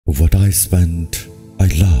What I spent, I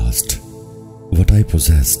lost. What I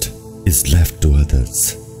possessed is left to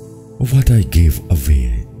others. What I gave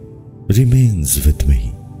away remains with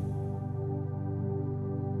me.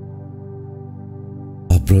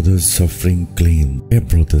 A brother's suffering claims a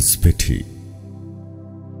brother's pity.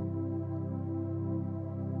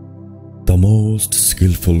 The most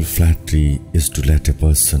skillful flattery is to let a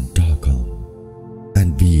person talk on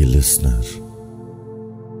and be a listener.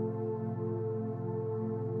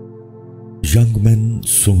 Young men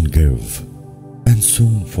soon give and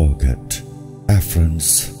soon forget.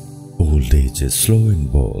 Affronts, old age is slow in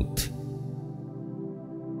both.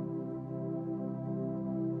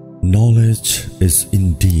 Knowledge is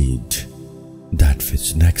indeed that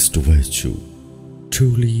which next to virtue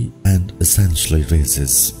truly and essentially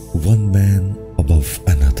raises one man above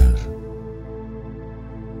another.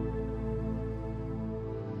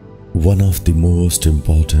 One of the most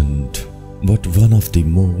important but one of the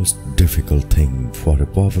most difficult things for a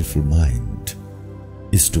powerful mind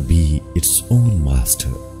is to be its own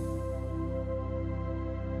master.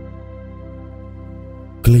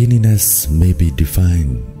 Cleanliness may be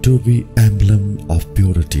defined to be emblem of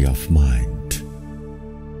purity of mind.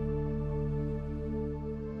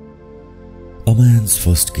 A man's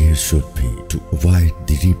first care should be to avoid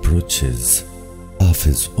the reproaches of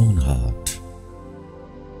his own heart.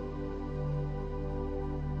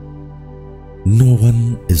 No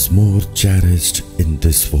one is more cherished in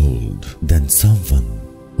this world than someone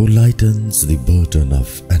who lightens the burden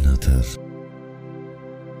of another.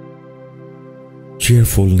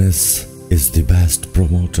 Cheerfulness is the best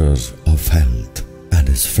promoter of health and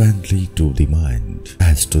is friendly to the mind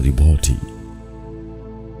as to the body.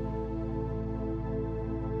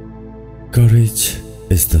 Courage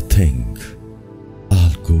is the thing.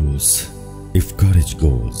 All goes if courage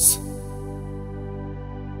goes.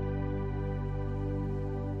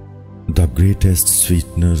 The greatest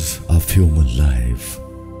sweetener of human life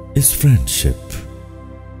is friendship.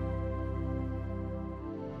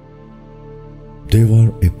 They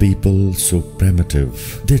were a people so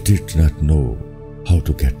primitive they did not know how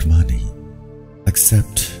to get money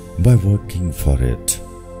except by working for it.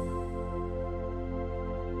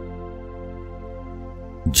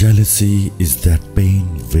 Jealousy is that pain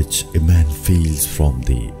which a man feels from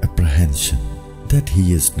the apprehension that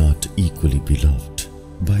he is not equally beloved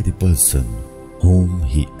by the person whom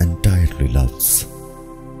he entirely loves.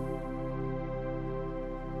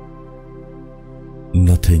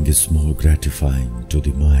 Nothing is more gratifying to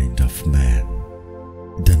the mind of man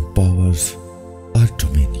than power or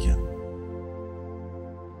dominion.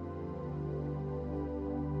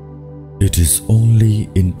 It is only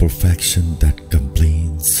imperfection that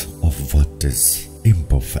complains of what is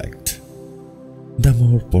imperfect. The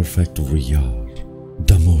more perfect we are,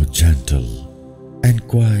 the more gentle and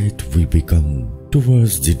quiet we become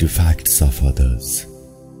towards the defects of others.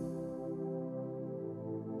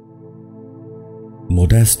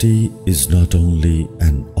 Modesty is not only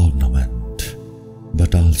an ornament,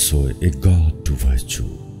 but also a guard to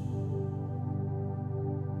virtue.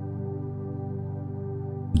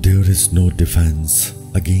 There is no defense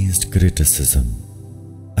against criticism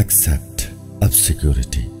except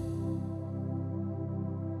obscurity.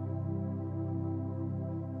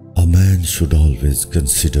 A man should always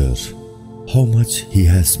consider how much he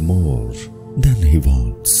has more than he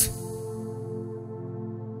wants.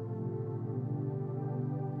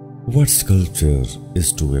 What sculpture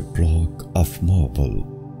is to a block of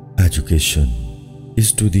marble, education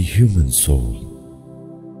is to the human soul.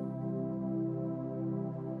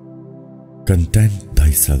 Content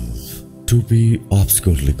thyself to be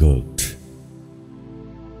obscurely good.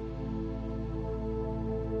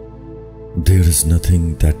 There is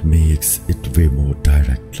nothing that makes it way more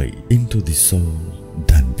directly into the soul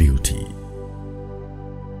than beauty.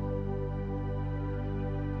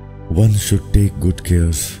 One should take good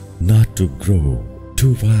care not to grow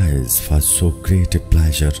too wise for so great a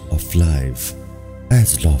pleasure of life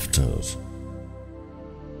as laughter.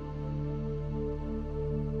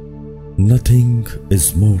 Nothing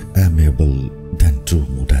is more amiable than true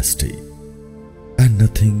modesty, and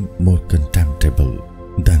nothing more contemptible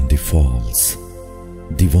than the false.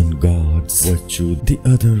 The one guards virtue, the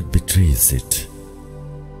other betrays it.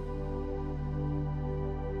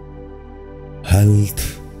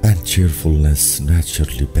 Health and cheerfulness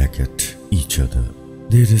naturally beget each other.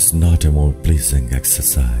 There is not a more pleasing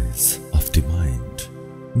exercise of the mind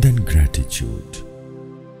than gratitude.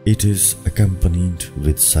 It is accompanied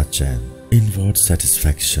with such an inward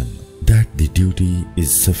satisfaction that the duty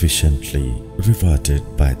is sufficiently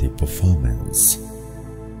rewarded by the performance.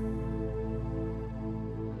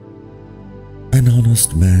 An honor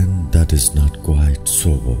honest man that is not quite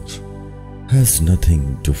sober has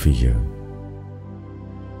nothing to fear.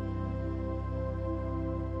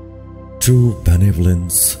 True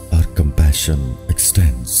benevolence or compassion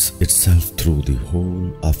extends itself through the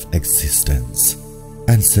whole of existence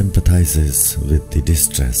and sympathizes with the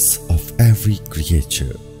distress of every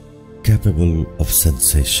creature capable of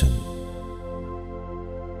sensation.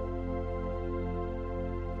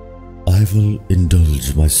 I will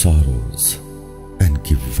indulge my sorrows and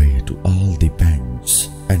give way to all the pangs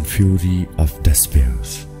and fury of despair.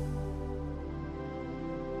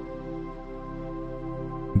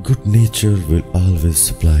 Good nature will always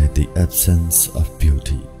supply the absence of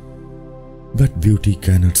beauty, but beauty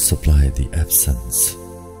cannot supply the absence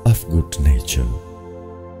of good nature.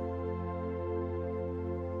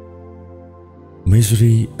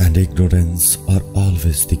 Misery and ignorance are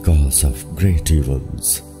always the cause of great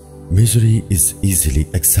evils. Misery is easily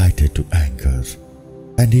excited to anger,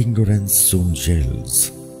 and ignorance soon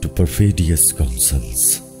yields to perfidious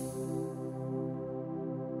counsels.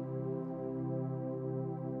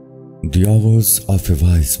 The hours of a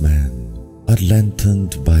wise man are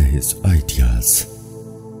lengthened by his ideas.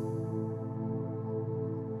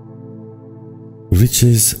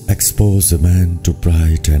 Riches expose a man to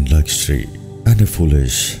pride and luxury, and a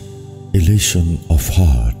foolish elation of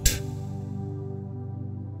heart.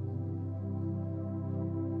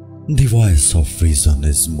 The voice of reason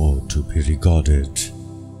is more to be regarded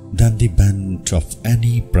than the bent of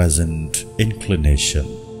any present inclination,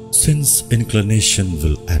 since inclination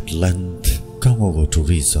will at length come over to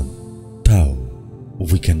reason, though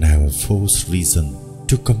we can never force reason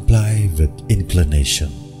to comply with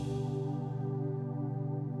inclination.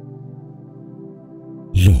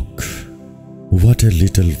 Look, what a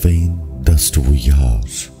little vain dust we are.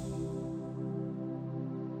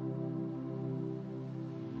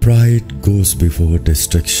 Pride goes before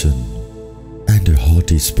destruction, and a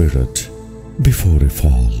haughty spirit before a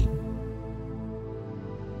fall.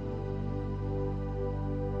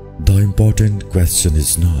 The important question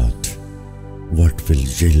is not what will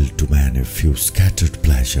yield to man a few scattered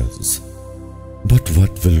pleasures, but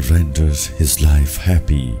what will render his life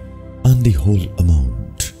happy on the whole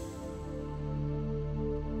amount.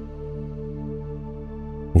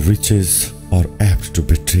 Riches are apt to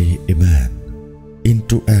betray a man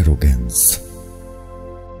into arrogance.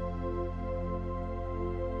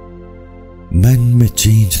 Men may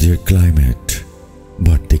change their climate,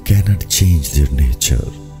 but they cannot change their nature.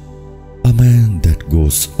 A man that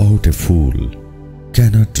goes out a fool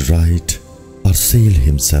cannot ride or sail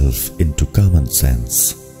himself into common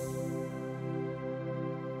sense.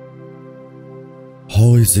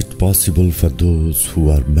 How is it possible for those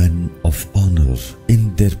who are men of honor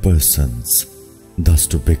in their persons thus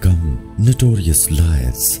to become notorious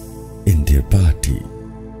liars in their party?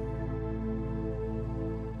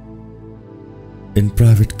 In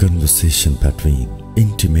private conversation between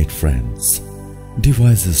intimate friends, the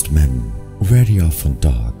wisest men very often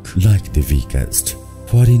talk like the weakest,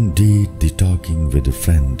 for indeed the talking with a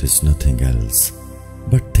friend is nothing else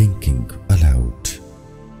but thinking aloud.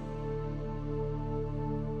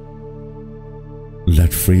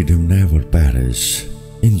 Let freedom never perish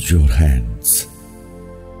in your hands.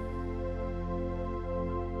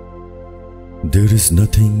 There is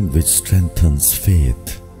nothing which strengthens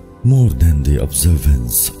faith more than the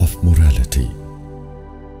observance of morality.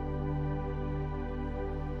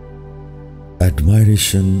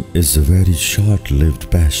 Admiration is a very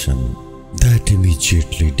short-lived passion that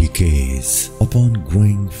immediately decays upon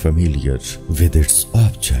growing familiar with its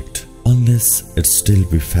object, unless it still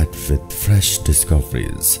be fed with fresh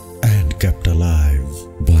discoveries and kept alive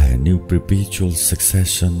by a new perpetual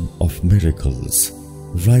succession of miracles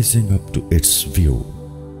rising up to its view.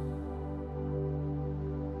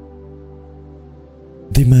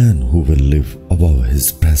 The man who will live above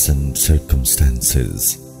his present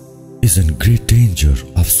circumstances is in great danger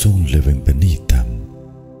of soon living beneath them.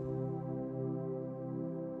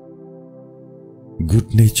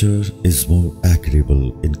 Good nature is more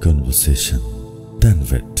agreeable in conversation than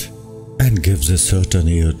wit, and gives a certain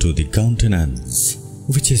air to the countenance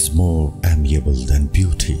which is more amiable than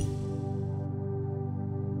beauty.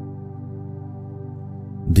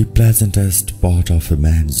 The pleasantest part of a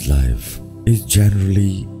man's life is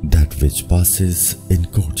generally that which passes in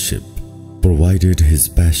courtship, provided his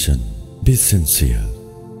passion be sincere,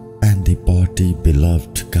 and the party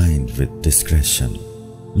beloved kind with discretion,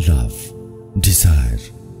 love, desire,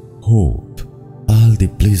 hope, all the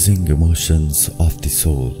pleasing emotions of the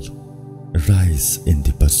soul rise in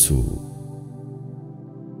the pursuit.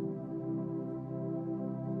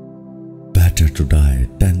 Better to die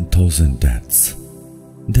 10,000 deaths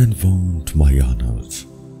then wound my honor.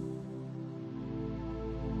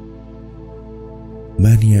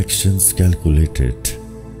 Many actions calculated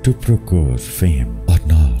to procure fame are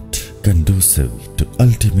not conducive to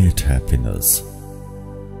ultimate happiness.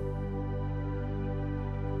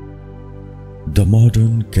 The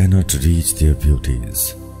modern cannot reach their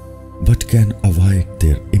beauties, but can avoid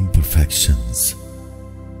their imperfections.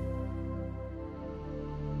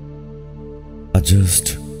 A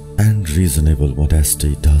just and reasonable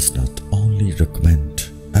modesty does not only recommend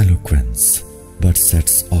eloquence, but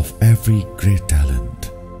sets off every great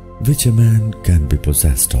talent which a man can be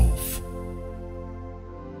possessed of.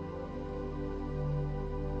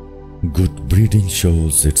 Good breeding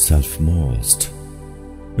shows itself most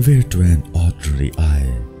where to an ordinary eye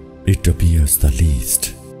it appears the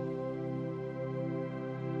least.